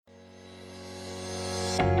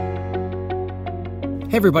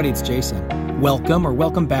Hey everybody, it's Jason.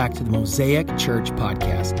 Welcome back to the Mosaic Church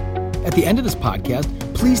Podcast. At the end of this podcast,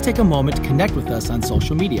 please take a moment to connect with us on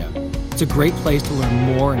social media. It's a great place to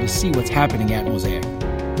learn more and to see what's happening at Mosaic.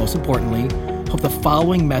 Most importantly, hope the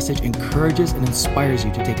following message encourages and inspires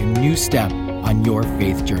you to take a new step on your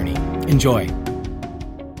faith journey. Enjoy.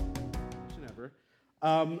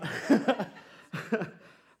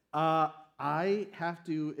 I have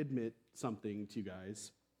to admit something to you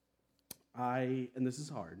guys. And this is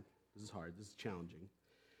hard. This is challenging.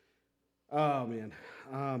 Oh, man.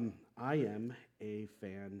 I am a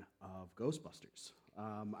fan of Ghostbusters.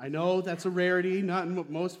 I know that's a rarity.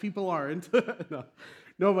 Most people aren't.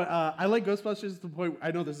 No, but I like Ghostbusters to the point,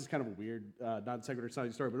 I know this is kind of a weird, non-sequitur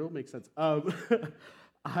sounding story, but it'll make sense.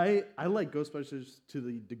 I like Ghostbusters to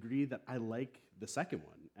the degree that I like the second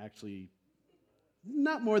one, actually.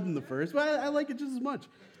 Not more than the first, but I like it just as much.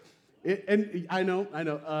 And I know.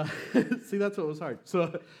 See, that's what was hard.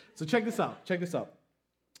 So check this out.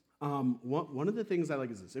 One of the things I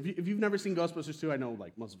like is this. If you've never seen Ghostbusters 2, I know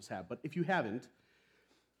like most of us have, but if you haven't,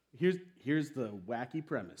 here's the wacky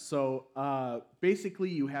premise. So basically,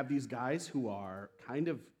 you have these guys who are kind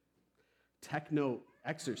of techno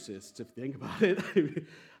exorcists, if you think about it,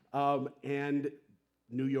 and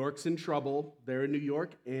New York's in trouble. They're in New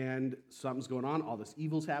York, and something's going on. All this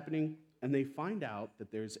evil's happening. And they find out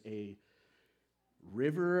that there's a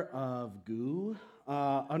river of goo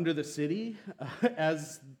under the city,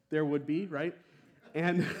 as there would be, right?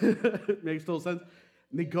 And it makes total sense.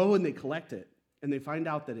 And they go and they collect it, and they find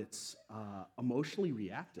out that it's emotionally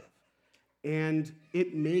reactive. And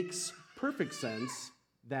it makes perfect sense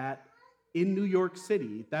that in New York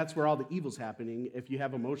City, that's where all the evil's happening, if you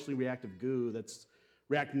have emotionally reactive goo that's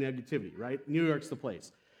reacting to negativity, right? New York's the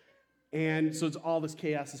place. And so it's all this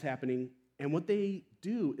chaos is happening. And what they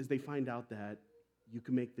do is they find out that you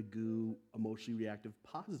can make the goo emotionally reactive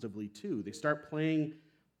positively, too. They start playing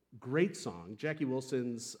great song. Jackie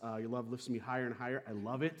Wilson's Your Love Lifts Me Higher and Higher. I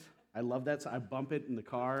love it. I love that. So I bump it in the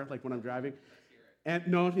car, like when I'm driving. And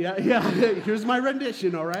here's my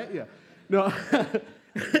rendition, all right? Yeah. No.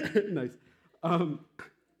 Nice. And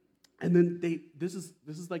then this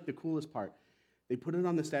is like the coolest part. They put it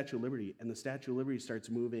on the Statue of Liberty, and the Statue of Liberty starts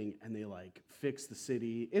moving, and they like fix the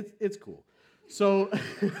city. It's cool. So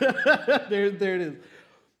there it is.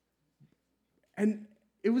 And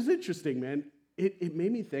it was interesting, man. It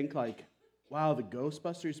made me think like, wow, the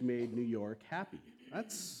Ghostbusters made New York happy.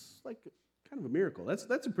 That's like kind of a miracle. That's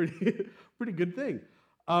a pretty good thing.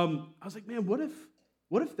 I was like, man, what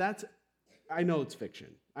if that's? I know it's fiction.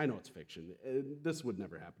 This would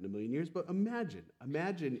never happen in a million years. But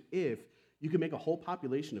imagine if you can make a whole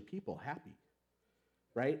population of people happy,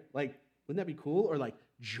 right? Like, wouldn't that be cool? Or like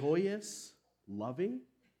joyous, loving?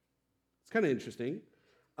 It's kind of interesting.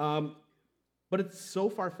 But it's so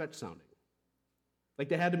far-fetched sounding. Like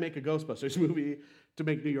they had to make a Ghostbusters movie to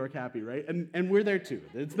make New York happy, right? And we're there too.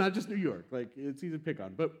 It's not just New York. Like, it's easy to pick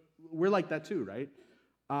on. But we're like that too, right?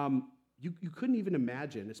 You couldn't even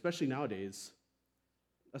imagine, especially nowadays,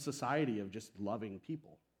 a society of just loving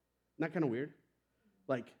people. Isn't that kind of weird?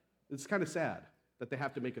 Like, it's kind of sad that they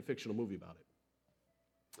have to make a fictional movie about it.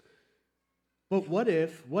 But what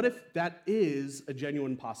if that is a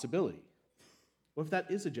genuine possibility? What if that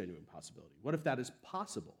is a genuine possibility? What if that is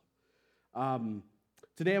possible?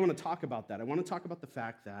 Today I want to talk about that. I want to talk about the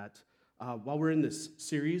fact that while we're in this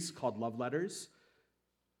series called Love Letters,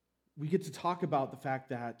 we get to talk about the fact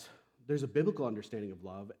that there's a biblical understanding of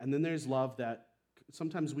love, and then there's love that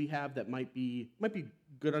sometimes we have that might be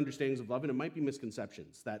good understandings of love, and it might be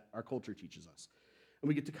misconceptions that our culture teaches us. And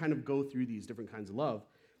we get to kind of go through these different kinds of love.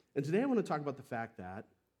 And today I want to talk about the fact that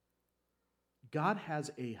God has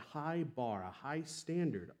a high bar, a high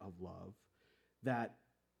standard of love that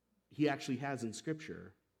he actually has in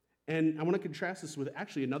Scripture. And I want to contrast this with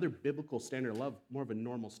actually another biblical standard of love, more of a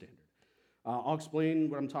normal standard. I'll explain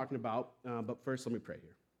what I'm talking about, but first let me pray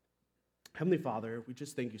here. Heavenly Father, we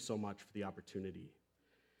just thank you so much for the opportunity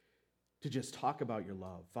to just talk about your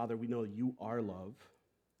love. Father, we know you are love,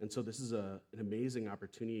 and so this is an amazing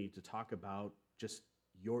opportunity to talk about just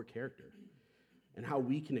your character and how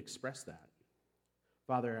we can express that.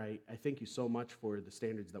 Father, I thank you so much for the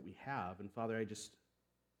standards that we have, and Father, I just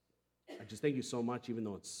thank you so much, even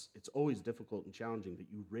though it's always difficult and challenging, that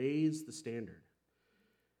you raise the standard,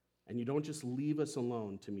 and you don't just leave us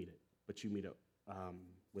alone to meet it, but you meet it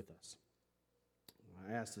with us.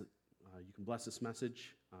 I ask that you can bless this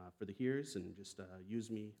message for the hearers and just use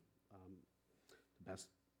me the best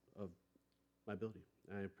of my ability.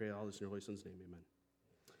 And I pray all this in your Holy Son's name, amen.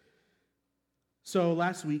 So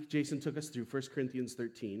last week, Jason took us through 1 Corinthians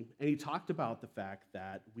 13, and he talked about the fact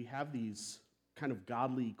that we have these kind of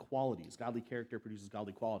godly qualities. Godly character produces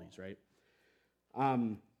godly qualities, right?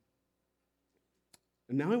 And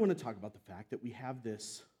now I want to talk about the fact that we have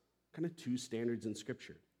this kind of two standards in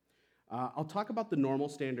Scripture. I'll talk about the normal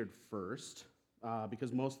standard first,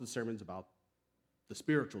 because most of the sermon's about the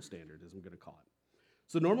spiritual standard, as I'm going to call it.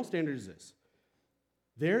 So the normal standard is this.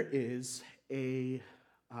 There is a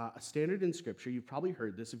standard in Scripture. You've probably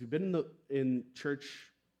heard this. If you've been in church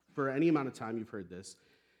for any amount of time, you've heard this.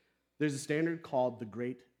 There's a standard called the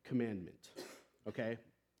Great Commandment, okay?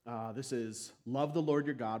 This is love the Lord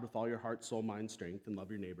your God with all your heart, soul, mind, strength, and love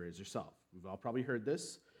your neighbor as yourself. We've all probably heard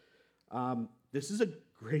this. This is a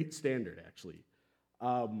great standard, actually.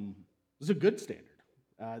 This is a good standard.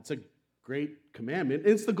 It's a great commandment,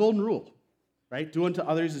 and it's the golden rule, right? Do unto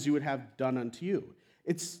others as you would have done unto you.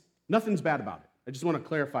 Nothing's bad about it. I just want to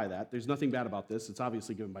clarify that. There's nothing bad about this. It's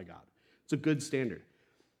obviously given by God. It's a good standard.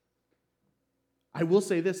 I will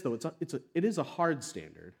say this, though. It is a hard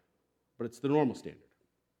standard, but it's the normal standard.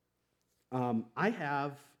 I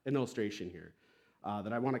have an illustration here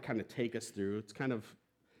that I want to kind of take us through. It's kind of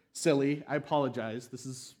silly. I apologize. This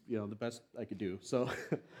is, the best I could do. So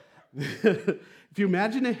if you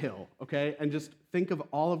imagine a hill, okay, and just think of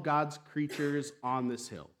all of God's creatures on this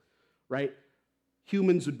hill, right?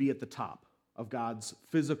 Humans would be at the top of God's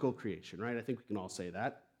physical creation, right? I think we can all say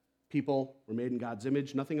that. People were made in God's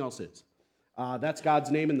image. Nothing else is. That's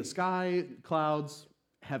God's name in the sky, clouds,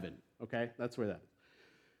 heaven, okay? That's where that is.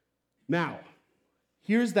 Now,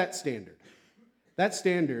 here's that standard. That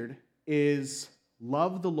standard is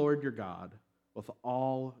love the Lord your God with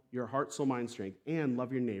all your heart, soul, mind, strength, and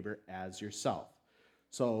love your neighbor as yourself.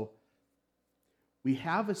 So we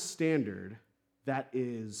have a standard that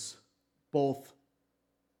is both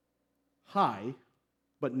high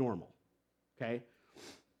but normal, okay?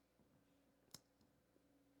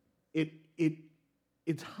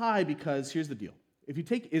 It's high because here's the deal. If you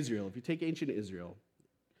take ancient Israel,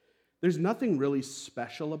 there's nothing really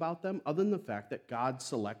special about them other than the fact that God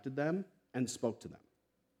selected them and spoke to them.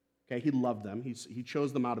 Okay, he loved them. He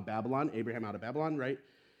chose them out of Babylon, Abraham out of Babylon, right?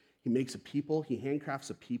 He makes a people. He handcrafts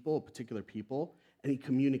a people, a particular people, and he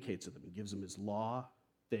communicates with them. He gives them his law.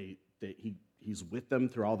 He's with them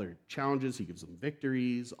through all their challenges. He gives them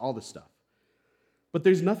victories, all this stuff. But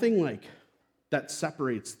there's nothing like that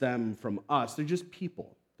separates them from us. They're just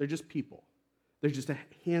people. They're just people. They're just a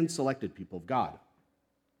hand-selected people of God.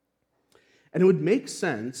 And it would make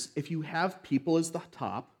sense if you have people as the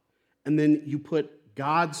top, and then you put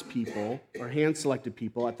God's people, or hand-selected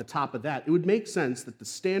people, at the top of that. It would make sense that the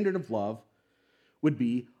standard of love would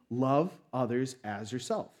be love others as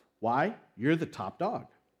yourself. Why? You're the top dog.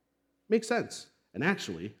 Makes sense. And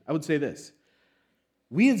actually, I would say this.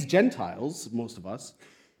 We as Gentiles, most of us,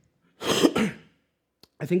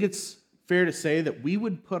 I think it's fair to say that we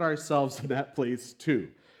would put ourselves in that place too.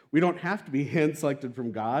 We don't have to be hand-selected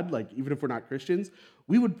from God, like even if we're not Christians.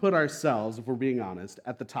 We would put ourselves, if we're being honest,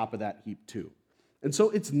 at the top of that heap too. And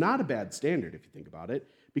so it's not a bad standard if you think about it,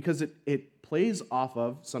 because it plays off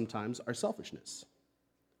of sometimes our selfishness.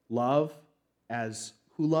 Love as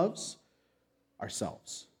who loves?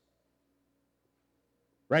 Ourselves.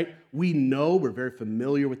 Right? We're very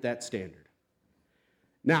familiar with that standard.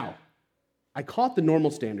 Now, I call it the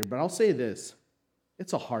normal standard, but I'll say this.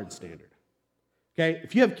 It's a hard standard. Okay?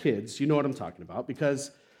 If you have kids, you know what I'm talking about,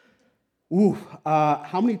 because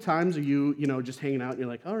how many times are you, just hanging out and you're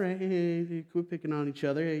like, all right, hey, quit picking on each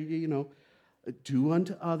other, hey, do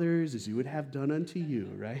unto others as you would have done unto you,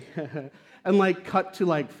 right? And cut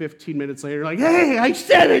to 15 minutes later, like, hey, I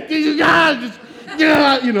said it,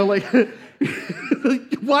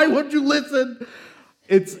 why won't you listen?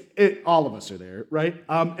 All of us are there, right?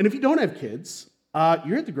 And if you don't have kids,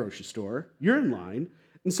 you're at the grocery store, you're in line,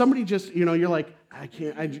 and somebody just, you're like,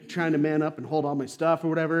 I'm trying to man up and hold all my stuff or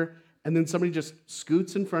whatever, and then somebody just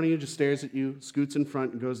scoots in front of you, just stares at you, scoots in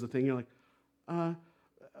front and goes to the thing, you're like,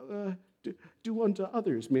 do unto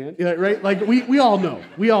others, man, right? We all know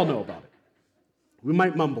about it. We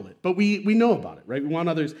might mumble it, but we know about it, right? We want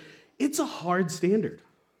others. It's a hard standard,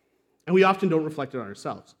 and we often don't reflect it on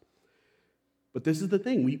ourselves. But this is the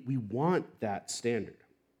thing, we want that standard.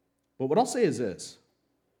 But what I'll say is this,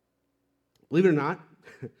 believe it or not,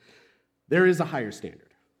 there is a higher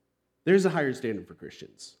standard. There's a higher standard for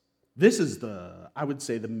Christians. This is I would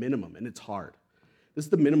say, the minimum, and it's hard. This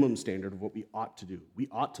is the minimum standard of what we ought to do. We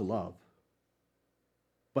ought to love,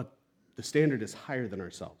 but the standard is higher than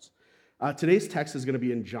ourselves. Today's text is going to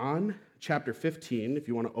be in John chapter 15. If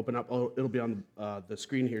you want to open up, it'll be on the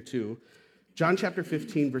screen here too. John chapter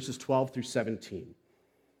 15, verses 12 through 17.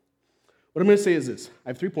 What I'm going to say is this. I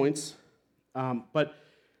have 3 points, but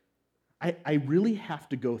I really have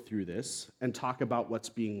to go through this and talk about what's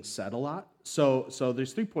being said a lot. So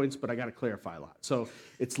there's 3 points, but I got to clarify a lot. So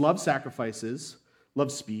it's love sacrifices,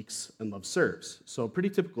 love speaks, and love serves. So pretty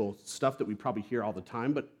typical stuff that we probably hear all the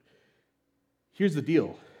time, but here's the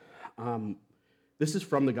deal. This is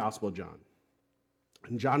from the Gospel of John.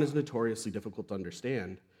 And John is notoriously difficult to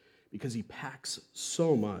understand because he packs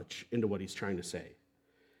so much into what he's trying to say.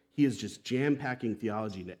 He is just jam-packing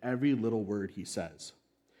theology into every little word he says.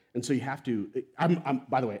 And so you have to,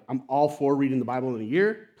 by the way, I'm all for reading the Bible in a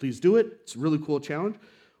year. Please do it. It's a really cool challenge.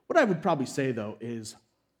 What I would probably say, though, is,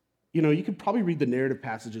 you could probably read the narrative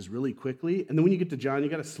passages really quickly, and then when you get to John, you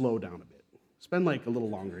got to slow down a bit. Spend like a little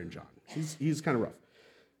longer in John. He's kind of rough.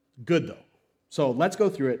 Good, though. So let's go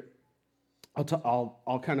through it.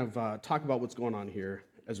 I'll kind of talk about what's going on here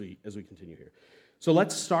as we continue here. So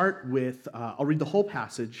let's start with, I'll read the whole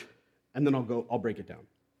passage, and then I'll break it down.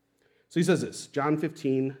 So he says this, John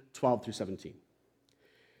 15, 12 through 17.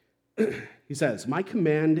 He says, "My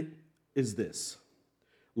command is this,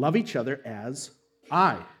 love each other as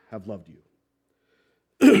I have loved you.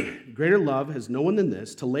 Greater love has no one than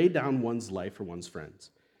this, to lay down one's life for one's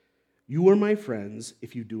friends. You are my friends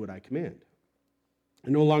if you do what I command. I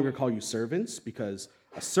no longer call you servants, because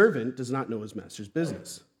a servant does not know his master's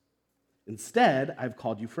business. Instead, I've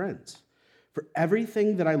called you friends. For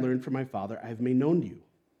everything that I learned from my Father, I have made known to you.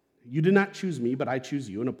 You did not choose me, but I choose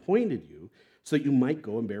you and appointed you so that you might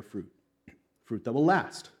go and bear fruit, fruit that will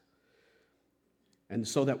last. And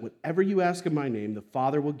so that whatever you ask in my name, the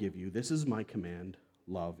Father will give you. This is my command,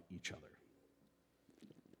 love each other."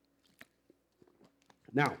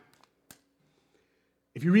 Now,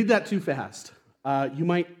 if you read that too fast, you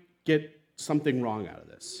might get something wrong out of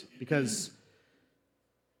this, because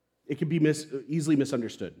it can be easily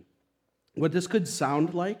misunderstood. What this could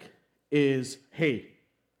sound like is, hey,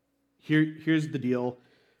 here's the deal.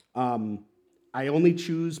 I only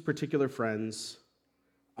choose particular friends.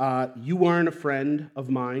 You aren't a friend of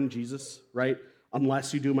mine, Jesus, right?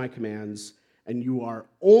 Unless you do my commands. And you are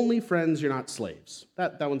only friends, you're not slaves.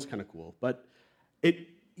 That one's kind of cool. But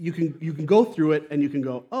you can go through it and you can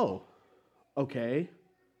go, oh, okay.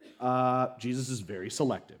 Jesus is very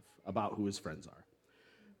selective about who his friends are.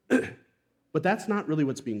 But that's not really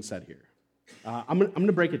what's being said here. I'm going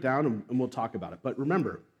to break it down and we'll talk about it. But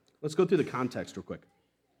remember, let's go through the context real quick.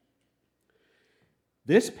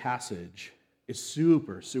 This passage is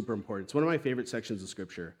super, super important. It's one of my favorite sections of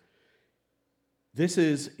Scripture. This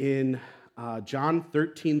is in John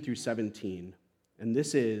 13 through 17, and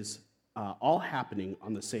this is all happening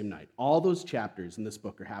on the same night. All those chapters in this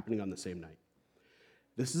book are happening on the same night.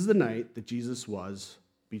 This is the night that Jesus was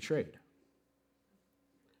betrayed.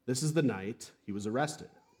 This is the night he was arrested.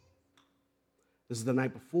 This is the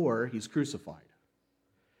night before he's crucified.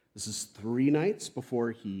 This is 3 nights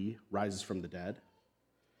before he rises from the dead.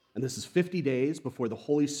 And this is 50 days before the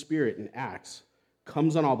Holy Spirit in Acts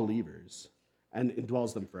comes on all believers and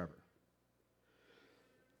indwells them forever.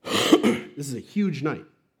 This is a huge night.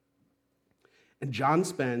 And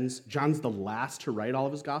John's the last to write all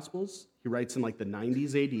of his Gospels. He writes in like the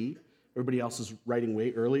 90s AD. Everybody else is writing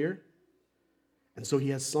way earlier. And so he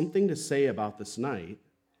has something to say about this night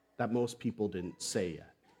that most people didn't say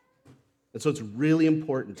yet. And so it's really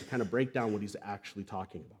important to kind of break down what he's actually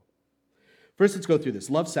talking about. First, let's go through this.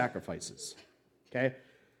 Love sacrifices. Okay?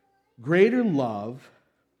 Greater love,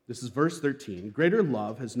 this is verse 13, greater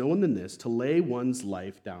love has no one than this, to lay one's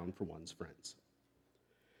life down for one's friends.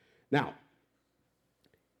 Now,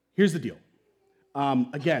 here's the deal.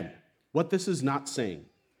 Again, what this is not saying,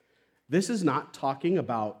 this is not talking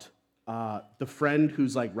about the friend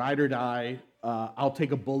who's like ride or die, I'll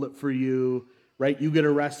take a bullet for you, right? You get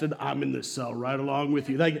arrested, I'm in this cell right along with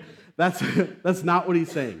you. Like that's not what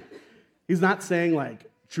he's saying. He's not saying like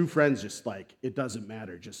true friends just like it doesn't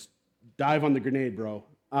matter, just dive on the grenade, bro.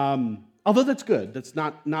 Although that's good. That's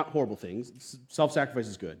not horrible things. Self-sacrifice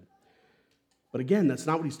is good. But again, that's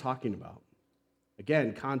not what he's talking about.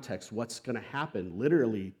 Again, context, what's going to happen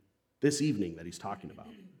literally this evening that he's talking about.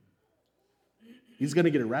 He's going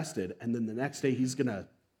to get arrested, and then the next day he's going to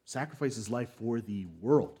sacrifice his life for the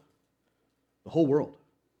world, the whole world.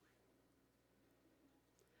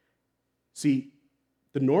 See,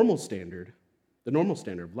 the normal standard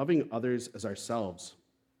of loving others as ourselves,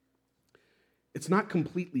 it's not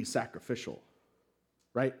completely sacrificial,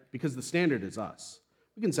 right? Because the standard is us.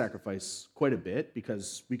 We can sacrifice quite a bit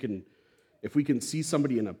because if we can see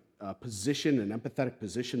somebody in a position, an empathetic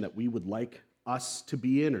position that we would like us to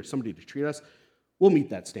be in or somebody to treat us, we'll meet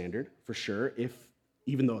that standard for sure,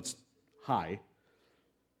 even though it's high.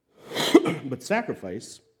 But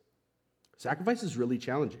sacrifice, Sacrifice is really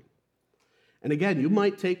challenging. And again, you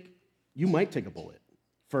might take a bullet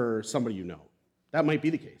for somebody you know. That might be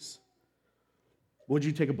the case. Would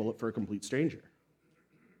you take a bullet for a complete stranger?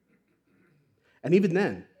 And even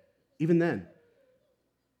then,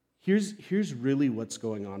 here's really what's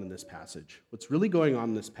going on in this passage. What's really going on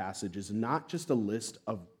in this passage is not just a list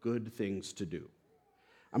of good things to do.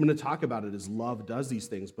 I'm going to talk about it as love does these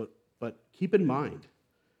things, but keep in mind,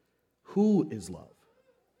 who is love?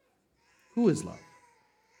 Who is love?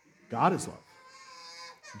 God is love.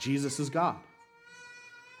 Jesus is God.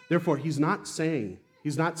 Therefore, he's not saying,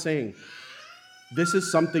 this is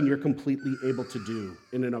something you're completely able to do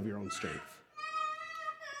in and of your own strength.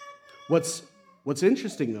 What's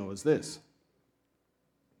interesting, though, is this.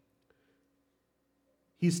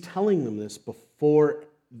 He's telling them this before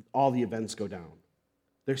all the events go down.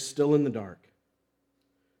 They're still in the dark.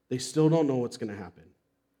 They still don't know what's going to happen.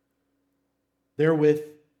 They're with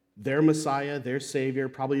their Messiah, their Savior,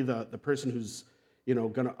 probably the person who's,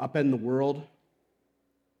 going to upend the world.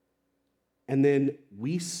 And then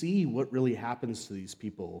we see what really happens to these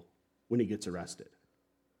people when he gets arrested.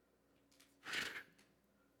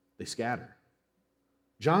 They scatter.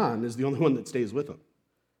 John is the only one that stays with them.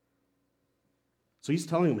 So he's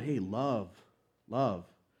telling them, hey, love,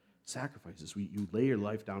 sacrifices. You lay your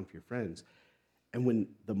life down for your friends. And when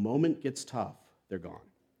the moment gets tough, they're gone.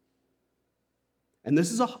 And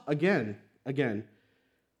this is, again,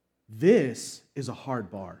 this is a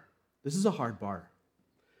hard bar. This is a hard bar.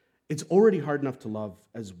 It's already hard enough to love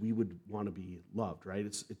as we would want to be loved, right?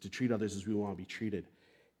 It's to treat others as we want to be treated.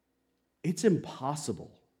 It's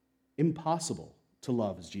impossible to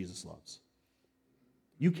love as Jesus loves.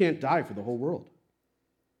 You can't die for the whole world.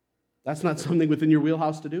 That's not something within your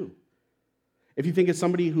wheelhouse to do. If you think of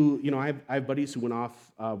somebody who, I have buddies who went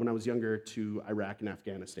off when I was younger to Iraq and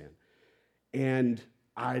Afghanistan. And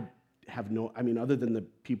I have other than the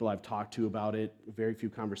people I've talked to about it, very few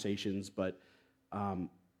conversations, but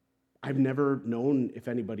I've never known if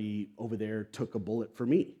anybody over there took a bullet for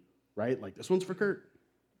me, right? Like, this one's for Kurt.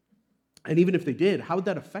 And even if they did, how would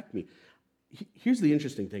that affect me? Here's the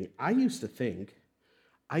interesting thing. I used to think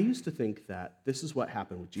that this is what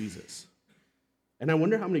happened with Jesus. And I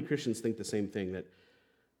wonder how many Christians think the same thing,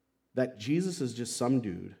 that Jesus is just some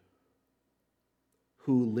dude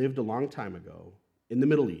who lived a long time ago in the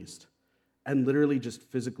Middle East and literally just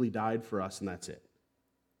physically died for us, and that's it.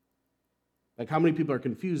 Like, how many people are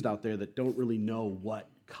confused out there that don't really know what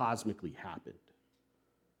cosmically happened?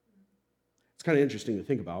 It's kind of interesting to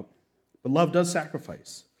think about. But love does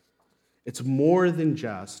sacrifice. It's more than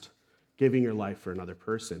just giving your life for another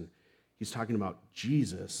person. He's talking about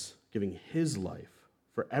Jesus giving his life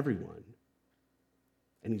for everyone.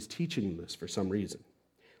 And he's teaching them this for some reason.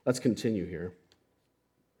 Let's continue here.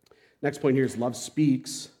 Next point here is love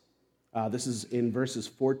speaks. This is in verses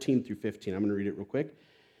 14 through 15. I'm going to read it real quick.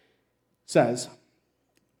 It says,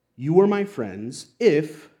 "You are my friends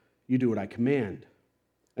if you do what I command.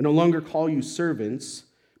 I no longer call you servants,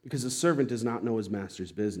 because a servant does not know his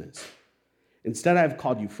master's business. Instead, I have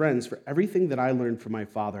called you friends, for everything that I learned from my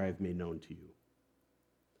Father I have made known to you."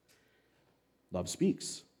 Love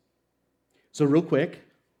speaks. So real quick,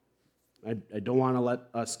 I don't want to let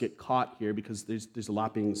us get caught here because there's a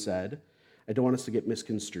lot being said. I don't want us to get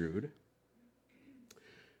misconstrued.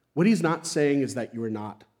 What he's not saying is that you are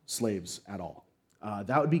not slaves at all.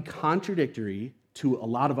 That would be contradictory to a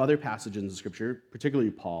lot of other passages in the Scripture,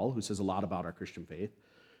 particularly Paul, who says a lot about our Christian faith,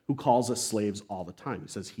 who calls us slaves all the time. He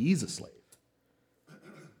says he's a slave.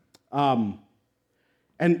 And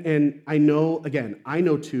I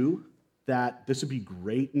know too that this would be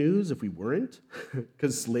great news if we weren't,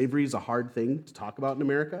 because slavery is a hard thing to talk about in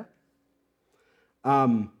America.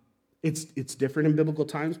 It's different in biblical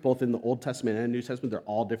times, both in the Old Testament and New Testament. They're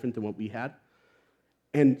all different than what we had.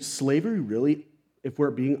 And slavery really, if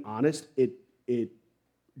we're being honest, it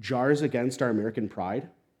jars against our American pride.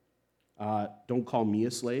 Don't call me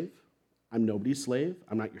a slave. I'm nobody's slave.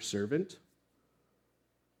 I'm not your servant.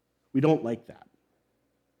 We don't like that.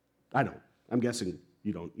 I don't. I'm guessing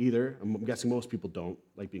you don't either. I'm guessing most people don't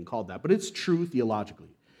like being called that. But it's true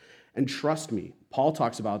theologically. And trust me, Paul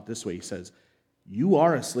talks about it this way. He says, you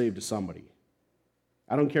are a slave to somebody.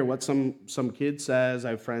 I don't care what some kid says. I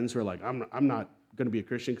have friends who are like, I'm not going to be a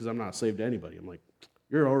Christian because I'm not a slave to anybody. I'm like,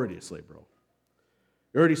 you're already a slave, bro.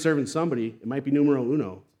 You're already serving somebody. It might be numero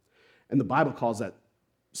uno. And the Bible calls that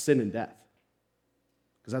sin and death,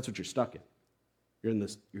 because that's what you're stuck in. You're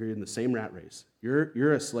in the same rat race.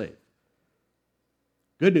 You're a slave.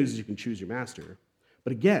 Good news is you can choose your master.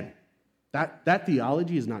 But again, that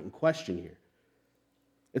theology is not in question here.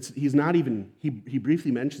 He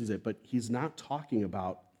briefly mentions it, but he's not talking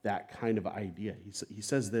about that kind of idea. He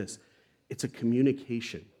says this, it's a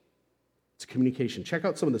communication. It's a communication. Check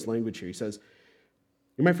out some of this language here. He says,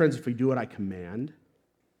 "You're my friends if you do what I command.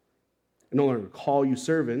 I no longer call you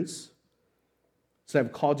servants, so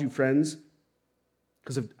I've called you friends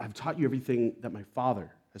because I've taught you everything that my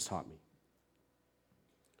Father has taught me."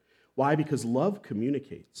 Why? Because love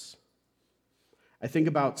communicates. I think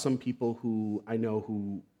about some people who I know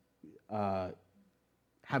who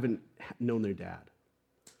haven't known their dad.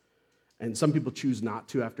 And some people choose not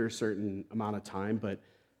to after a certain amount of time, but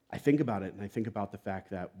I think about it, and I think about the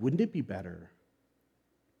fact that wouldn't it be better,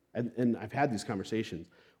 and I've had these conversations,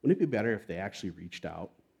 wouldn't it be better if they actually reached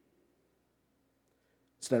out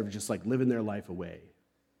instead of just like living their life away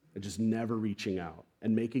and just never reaching out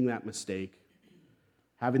and making that mistake,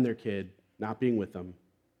 having their kid, not being with them?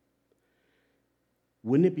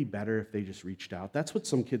 Wouldn't it be better if they just reached out? That's what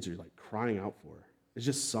some kids are like crying out for. It's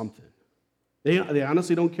just something. They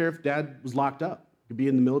honestly don't care if dad was locked up. Could be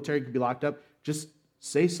in the military, could be locked up. Just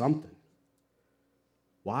say something.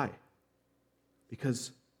 Why?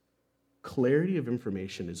 Because clarity of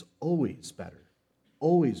information is always better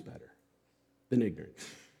than ignorance.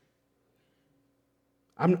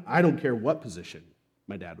 I don't care what position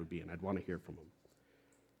my dad would be in. I'd want to hear from him.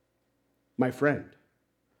 My friend,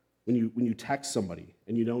 when you text somebody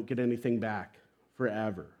and you don't get anything back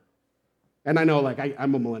forever, and I know, like,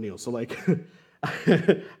 I'm a millennial, so, like,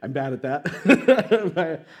 I'm bad at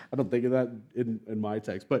that. I don't think of that in my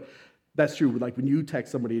text. But that's true. Like, when you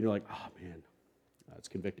text somebody and you're like, oh, man, it's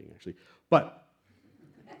convicting, actually. But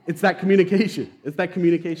it's that communication. It's that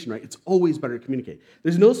communication, right? It's always better to communicate.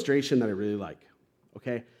 There's an illustration that I really like,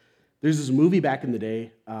 okay? There's this movie back in the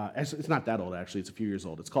day. It's not that old, actually. It's a few years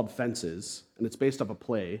old. It's called Fences, and it's based off a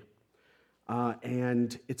play.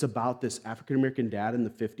 And it's about this African-American dad in the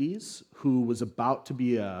 50s who was about to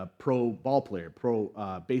be a pro ball player,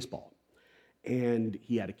 pro baseball. And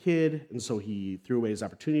he had a kid, and so he threw away his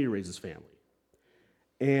opportunity to raise his family.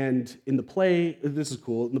 And in the play, this is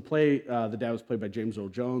cool, in the play, the dad was played by James Earl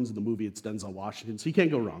Jones. In the movie, it's Denzel Washington, so you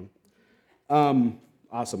can't go wrong.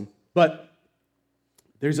 Awesome. But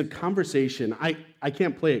there's a conversation, I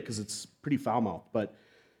can't play it because it's pretty foul-mouthed, but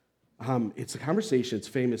it's a conversation, it's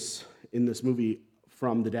famous in this movie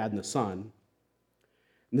from the dad and the son.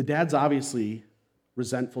 And the dad's obviously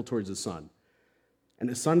resentful towards his son. And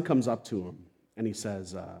his son comes up to him and he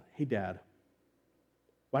says, hey, Dad,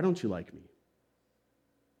 why don't you like me?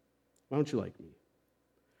 Why don't you like me?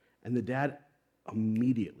 And the dad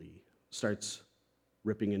immediately starts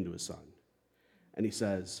ripping into his son. And he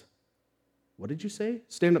says, what did you say?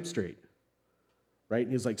 Stand up straight. Right?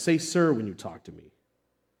 And he's like, say sir when you talk to me.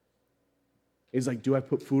 He's like, do I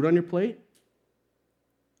put food on your plate?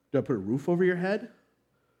 Do I put a roof over your head? Do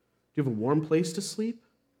you have a warm place to sleep?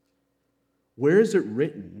 Where is it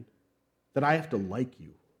written that I have to like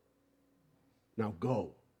you? Now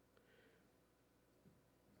go.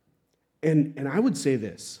 And I would say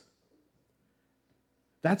this.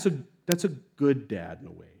 That's a good dad in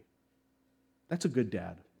a way. That's a good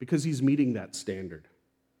dad because he's meeting that standard,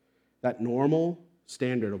 that normal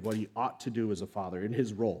standard of what he ought to do as a father in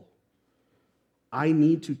his role. I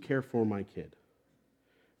need to care for my kid.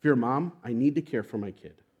 If you're a mom, I need to care for my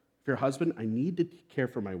kid. If you're a husband, I need to care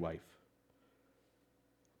for my wife.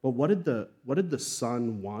 But what did the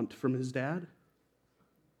son want from his dad?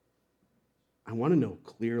 I want to know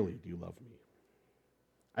clearly, do you love me?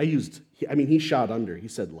 He shot under. He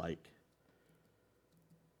said like.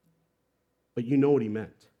 But you know what he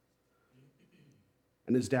meant.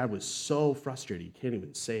 And his dad was so frustrated, he can't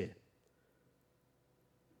even say it.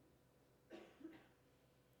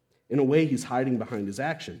 In a way, he's hiding behind his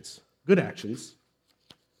actions. Good actions,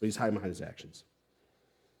 but he's hiding behind his actions.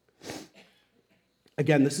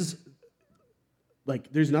 Again, this is,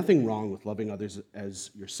 like, there's nothing wrong with loving others as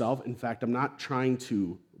yourself. In fact, I'm not trying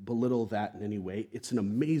to belittle that in any way. It's an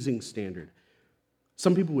amazing standard.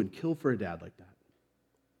 Some people would kill for a dad like that.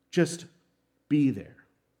 Just be there.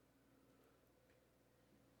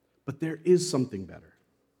 But there is something better.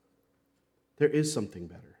 There is something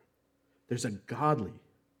better. There's a godly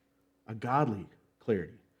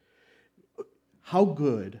clarity. How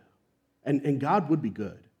good, and God would be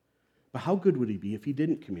good, but how good would he be if he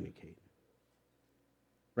didn't communicate?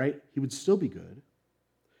 Right? He would still be good,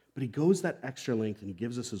 but he goes that extra length and he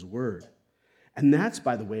gives us his word. And that's,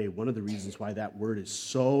 by the way, one of the reasons why that word is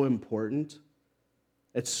so important.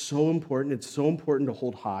 It's so important. It's so important to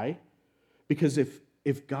hold high, because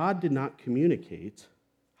if God did not communicate,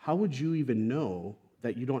 how would you even know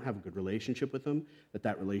that you don't have a good relationship with him,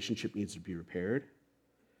 that relationship needs to be repaired?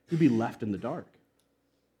 You'd be left in the dark.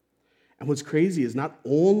 And what's crazy is not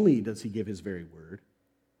only does he give his very word,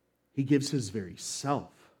 He gives his very self.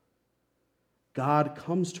 God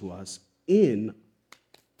comes to us in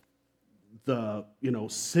the,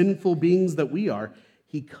 sinful beings that we are.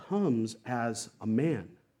 He comes as a man.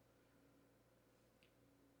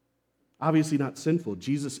 Obviously not sinful.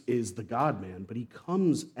 Jesus is the God-man, but he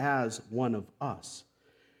comes as one of us.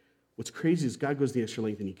 What's crazy is God goes the extra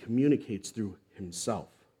length and he communicates through himself.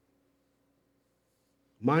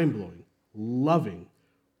 Mind-blowing, loving,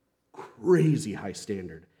 crazy high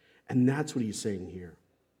standard. And that's what he's saying here.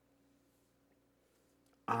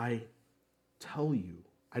 I tell you,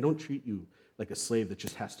 I don't treat you like a slave that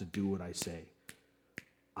just has to do what I say.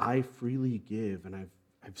 I freely give, and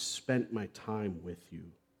I've spent my time with you,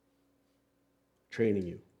 training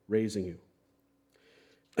you, raising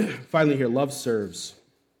you. Finally here, love serves.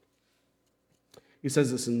 He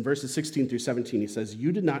says this in verses 16 through 17. He says,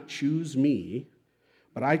 "You did not choose me,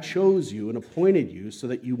 but I chose you and appointed you so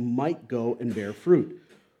that you might go and bear fruit,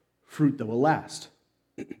 fruit that will last.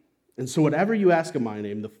 And so whatever you ask in my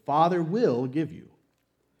name, the Father will give you.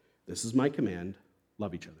 This is my command,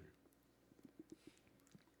 love each other."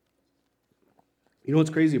 You know what's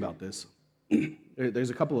crazy about this? There's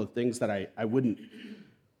a couple of things that I wouldn't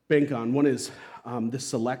bank on. One is this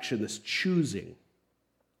selection, this choosing.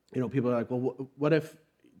 People are like, well, what if,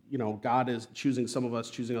 God is choosing some of us,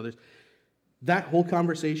 choosing others? That whole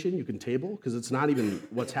conversation you can table, because it's not even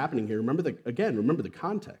what's happening here. Remember the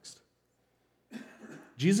context.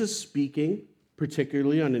 Jesus speaking,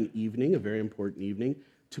 particularly on an evening, a very important evening,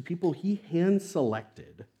 to people he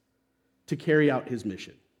hand-selected to carry out his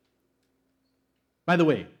mission. By the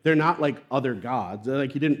way, they're not like other gods.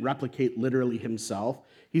 He didn't replicate literally himself.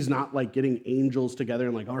 He's not like getting angels together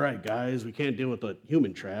and like, all right, guys, we can't deal with the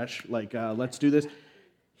human trash. Let's do this.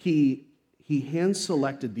 He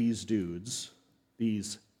hand-selected these dudes,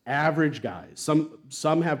 these average guys.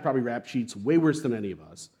 Some have probably rap sheets way worse than any of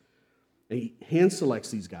us. And he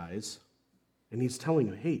hand-selects these guys, and he's telling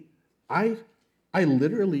them, hey, I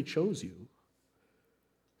literally chose you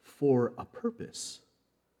for a purpose.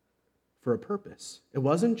 For a purpose. It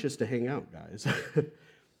wasn't just to hang out, guys.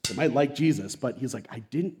 You might like Jesus, but he's like, I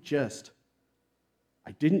didn't just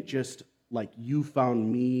like you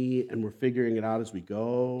found me and we're figuring it out as we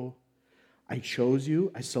go. I chose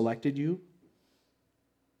you, I selected you,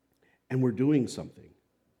 and we're doing something.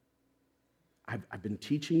 I've been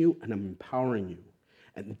teaching you and I'm empowering you.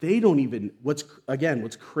 And they don't even, what's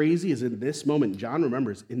crazy is in this moment, John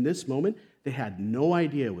remembers, in this moment, they had no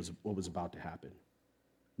idea what was about to happen.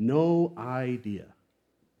 No idea.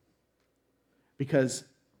 Because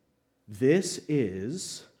this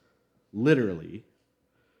is literally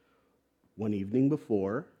one evening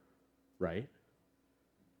before, right?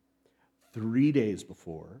 3 days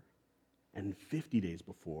before, and 50 days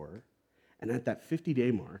before, and at that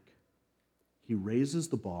 50-day mark, he raises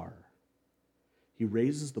the bar. He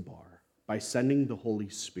raises the bar by sending the Holy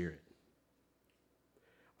Spirit.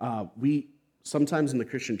 Sometimes in the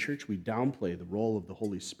Christian church, we downplay the role of the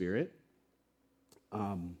Holy Spirit.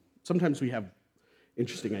 Sometimes we have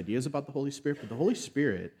interesting ideas about the Holy Spirit, but the Holy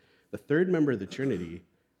Spirit, the third member of the Trinity,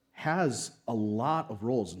 has a lot of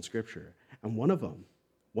roles in Scripture. And one of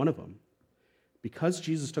them, because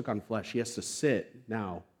Jesus took on flesh, he has to sit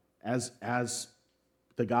now as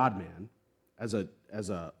the God-man, as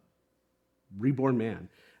a reborn man,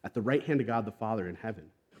 at the right hand of God the Father in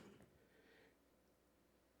heaven.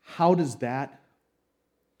 How does that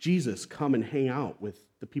Jesus come and hang out with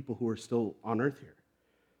the people who are still on earth here?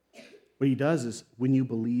 What he does is, when you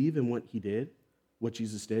believe in what he did, what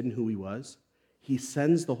Jesus did and who he was, he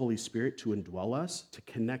sends the Holy Spirit to indwell us, to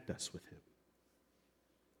connect us with him.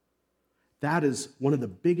 That is one of the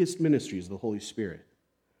biggest ministries of the Holy Spirit.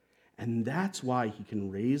 And that's why he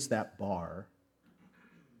can raise that bar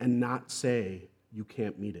and not say, you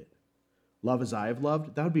can't meet it. Love as I have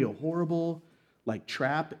loved, that would be a horrible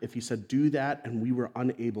trap if he said, do that, and we were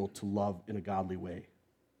unable to love in a godly way.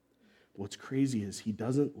 But what's crazy is he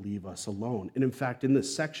doesn't leave us alone. And in fact, in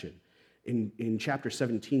this section, in chapter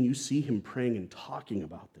 17, you see him praying and talking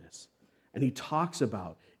about this. And he talks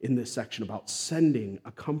about, in this section, about sending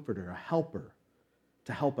a comforter, a helper,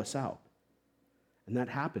 to help us out. And that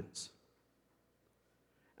happens.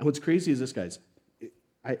 And what's crazy is this, guys.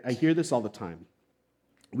 I hear this all the time.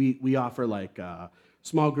 We offer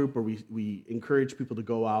small group where we encourage people to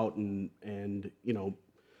go out and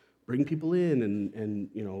bring people in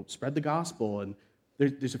and spread the gospel. And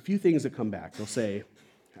there's a few things that come back. They'll say,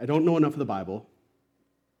 I don't know enough of the Bible,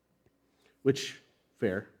 which,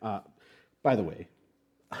 fair. By the way,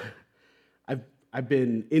 I've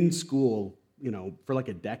been in school, for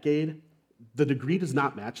a decade. The degree does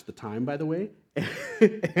not match the time, by the way,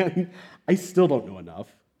 and I still don't know enough.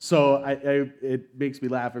 So it makes me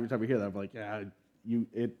laugh every time I hear that. I'm like, yeah,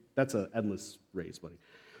 that's an endless race, buddy.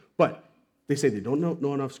 But they say they don't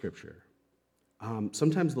know enough Scripture.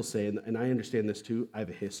 Sometimes they'll say, and I understand this too, I have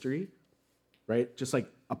a history, right? Just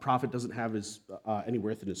like a prophet doesn't have any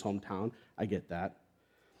worth in his hometown. I get that.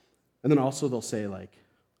 And then also they'll say, like,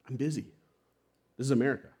 I'm busy. This is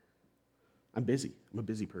America. I'm busy. I'm a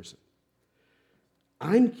busy person.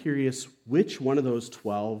 I'm curious which one of those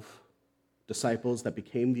 12 disciples that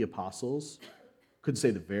became the apostles could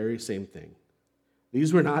say the very same thing.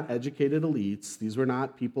 These were not educated elites. These were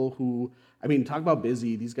not people who, talk about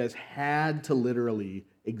busy. These guys had to literally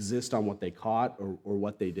exist on what they caught or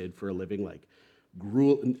what they did for a living. Like,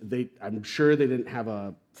 I'm sure they didn't have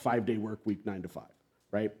a 5-day work week, 9 to 5,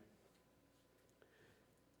 right?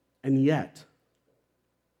 And yet,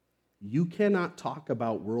 you cannot talk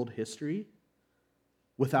about world history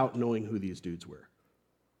without knowing who these dudes were.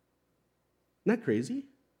 Isn't that crazy?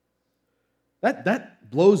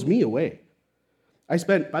 That blows me away. I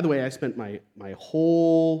spent my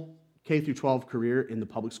whole K through 12 career in the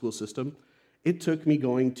public school system. It took me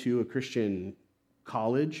going to a Christian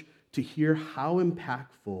college to hear how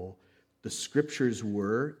impactful the scriptures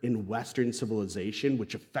were in Western civilization,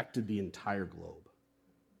 which affected the entire globe.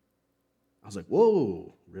 I was like,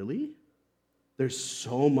 whoa, really? There's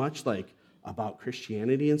so much about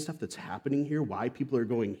Christianity and stuff that's happening here, why people are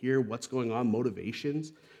going here, what's going on,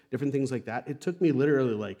 motivations, different things like that. It took me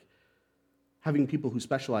literally having people who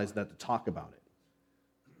specialize in that to talk about it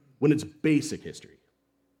when it's basic history.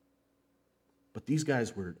 But these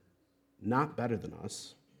guys were not better than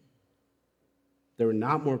us. They were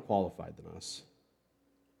not more qualified than us.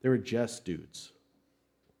 They were just dudes.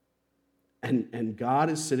 And God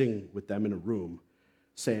is sitting with them in a room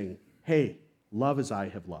saying, hey, love as I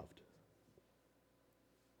have loved.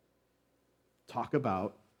 Talk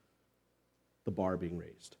about the bar being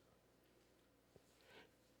raised.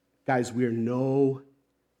 Guys, we are no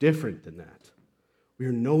different than that. We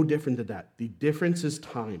are no different than that. The difference is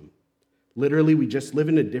time. Literally, we just live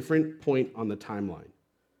in a different point on the timeline.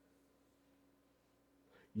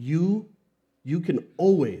 You can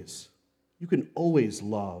always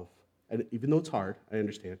love, and even though it's hard, I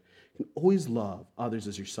understand, you can always love others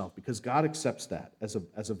as yourself because God accepts that as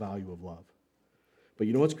a value of love. But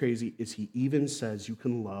you know what's crazy is he even says you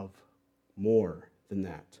can love more than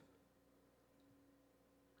that.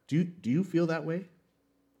 Do you feel that way? Do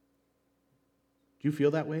you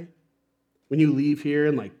feel that way? When you leave here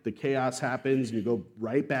and the chaos happens and you go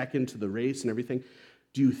right back into the race and everything,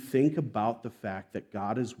 do you think about the fact that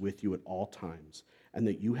God is with you at all times and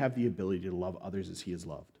that you have the ability to love others as he is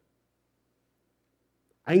loved?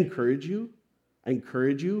 I encourage you,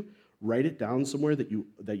 write it down somewhere that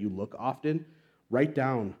you look often. Write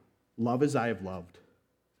down, love as I have loved.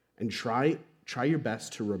 And try your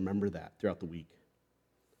best to remember that throughout the week.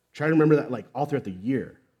 Try to remember that all throughout the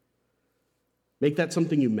year. Make that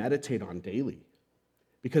something you meditate on daily.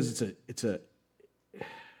 Because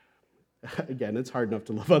again, it's hard enough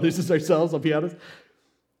to love others as ourselves, I'll be honest.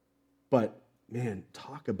 But man,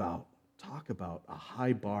 talk about a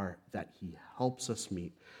high bar that he helps us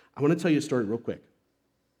meet. I want to tell you a story real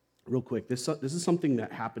quick. This is something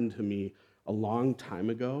that happened to me a long time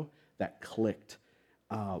ago that clicked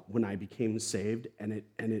when I became saved, and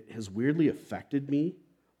it has weirdly affected me,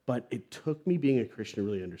 but it took me being a Christian to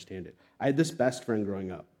really understand it. I had this best friend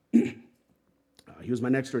growing up. He was my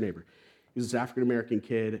next door neighbor. He was this African-American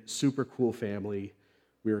kid, super cool family.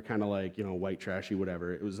 We were kind of white trashy,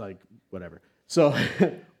 whatever. It was whatever. So,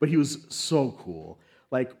 but he was so cool.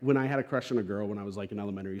 When I had a crush on a girl when I was in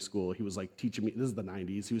elementary school, he was teaching me, this is the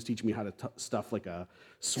 90s, he was teaching me how to stuff a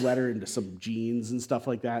sweater into some jeans and stuff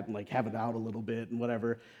like that and have it out a little bit and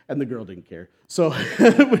whatever. And the girl didn't care. So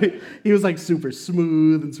he was super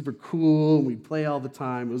smooth and super cool. And we'd play all the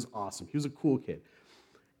time. It was awesome. He was a cool kid.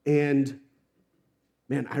 And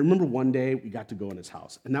man, I remember one day we got to go in his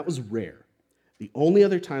house, and that was rare. The only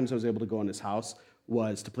other times I was able to go in his house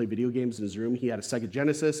was to play video games in his room. He had a Sega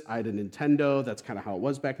Genesis. I had a Nintendo. That's kind of how it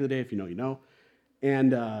was back in the day. If you know, you know.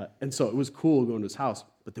 And so it was cool going to his house.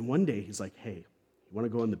 But then one day he's like, hey, you want to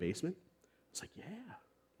go in the basement? I was like, yeah,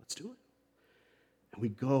 let's do it. And we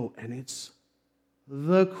go, and it's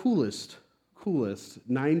the coolest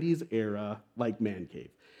 90s era man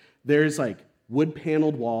cave. There's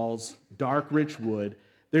wood-paneled walls, dark, rich wood.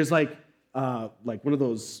 There's like one of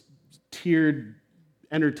those tiered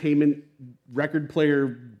entertainment record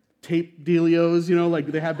player tape dealios,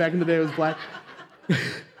 they had back in the day. It was black.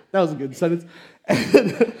 That was a good sentence.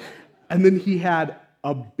 And then he had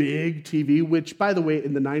a big TV, which, by the way,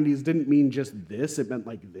 in the 90s didn't mean just this. It meant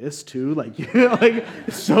this, too.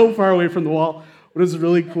 So far away from the wall. But it was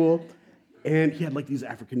really cool. And he had like these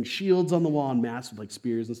African shields on the wall and masks with like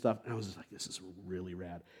spears and stuff. And I was just like, this is really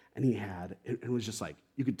rad. And it was just like,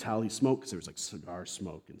 you could tell he smoked because there was like cigar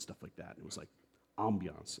smoke and stuff like that. And it was like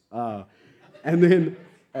ambiance.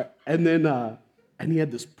 And he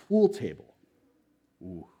had this pool table.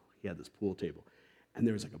 Ooh, he had this pool table. And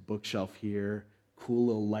there was like a bookshelf here, cool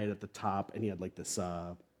little light at the top. And he had like this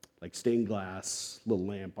like stained glass little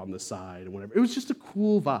lamp on the side and whatever. It was just a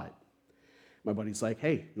cool vibe. My buddy's like,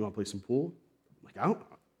 hey, you want to play some pool? I'm like,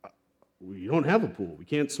 we don't have a pool. We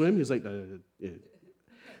can't swim. He's like, yeah.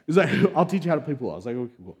 He's like, I'll teach you how to play pool. I was like,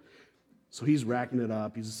 okay, cool. So he's racking it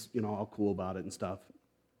up. He's, all cool about it and stuff.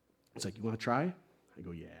 He's like, you want to try? I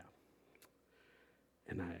go, yeah.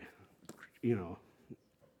 And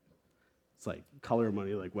it's like color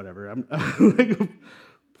money, like whatever. I'm like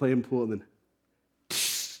playing pool, and then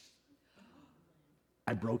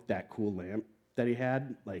I broke that cool lamp that he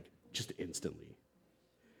had, like, just instantly.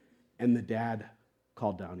 And the dad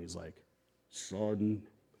called down. He's like, son.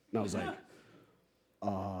 And I was like,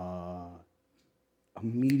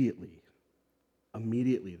 immediately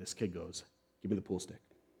this kid goes, give me the pool stick.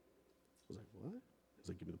 I was like, what? He's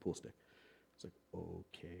like, give me the pool stick. I was like,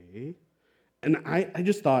 okay. And I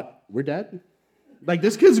just thought, we're dead? Like,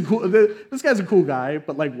 this guy's a cool guy,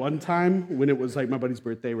 but like one time when it was like my buddy's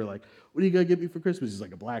birthday, we're like, what are you gonna get me for Christmas? He's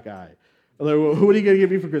like, a black eye. I'm like, well, what are you gonna get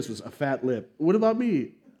me for Christmas? A fat lip. What about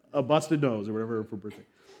me? A busted nose or whatever for birthday.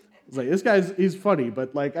 It's like, he's funny,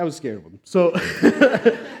 but like I was scared of him. So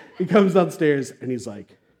he comes downstairs and he's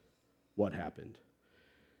like, what happened?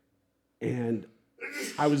 And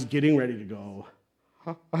I was getting ready to go,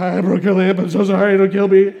 I broke your lamp, I'm so sorry, don't kill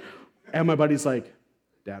me. And my buddy's like,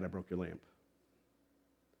 Dad, I broke your lamp.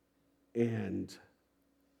 And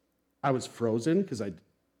I was frozen because I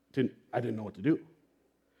didn't know what to do. I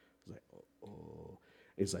was like, oh.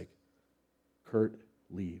 And he's like, Kurt,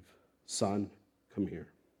 leave. Son, come here.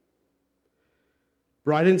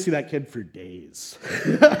 Bro, I didn't see that kid for days.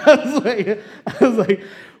 I was like,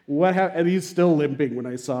 what happened? And he's still limping when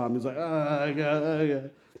I saw him. He's like, I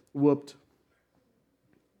got whooped.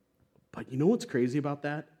 But you know what's crazy about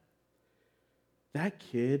that? That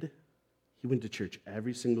kid, he went to church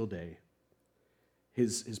every single day.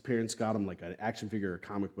 His parents got him like an action figure or a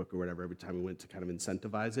comic book or whatever every time he went to kind of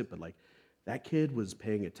incentivize it. But like that kid was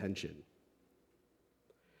paying attention.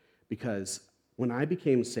 Because when I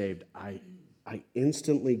became saved, I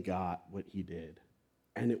instantly got what he did.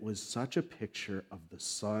 And it was such a picture of the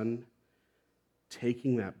Son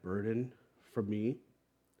taking that burden from me,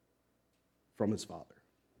 from his Father.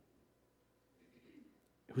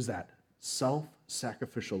 It was that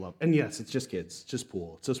self-sacrificial love. And yes, it's just kids, it's just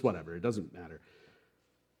pool, it's just whatever, it doesn't matter.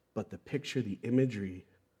 But the picture, the imagery,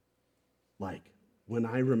 like when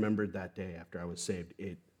I remembered that day after I was saved,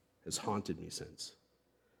 it has haunted me since.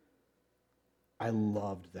 I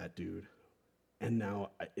loved that dude. And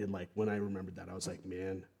now, when I remembered that, I was like,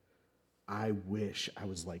 man, I wish I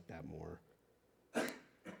was like that more.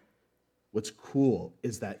 What's cool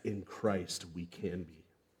is that in Christ, we can be.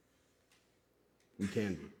 We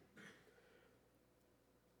can be.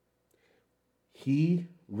 He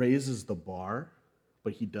raises the bar,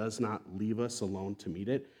 but he does not leave us alone to meet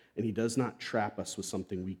it, and he does not trap us with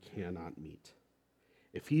something we cannot meet.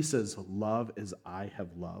 If he says, love as I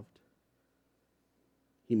have loved,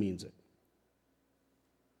 he means it.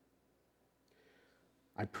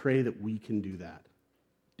 I pray that we can do that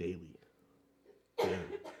daily.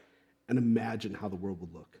 And imagine how the world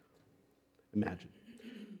would look. Imagine.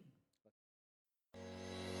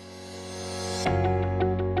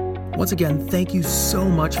 Once again, thank you so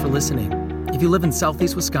much for listening. If you live in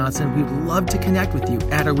Southeast Wisconsin, we'd love to connect with you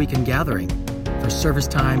at our weekend gathering. For service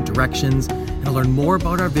time, directions, and to learn more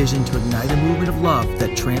about our vision to ignite a movement of love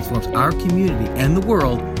that transforms our community and the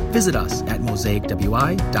world, visit us at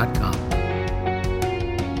mosaicwi.com.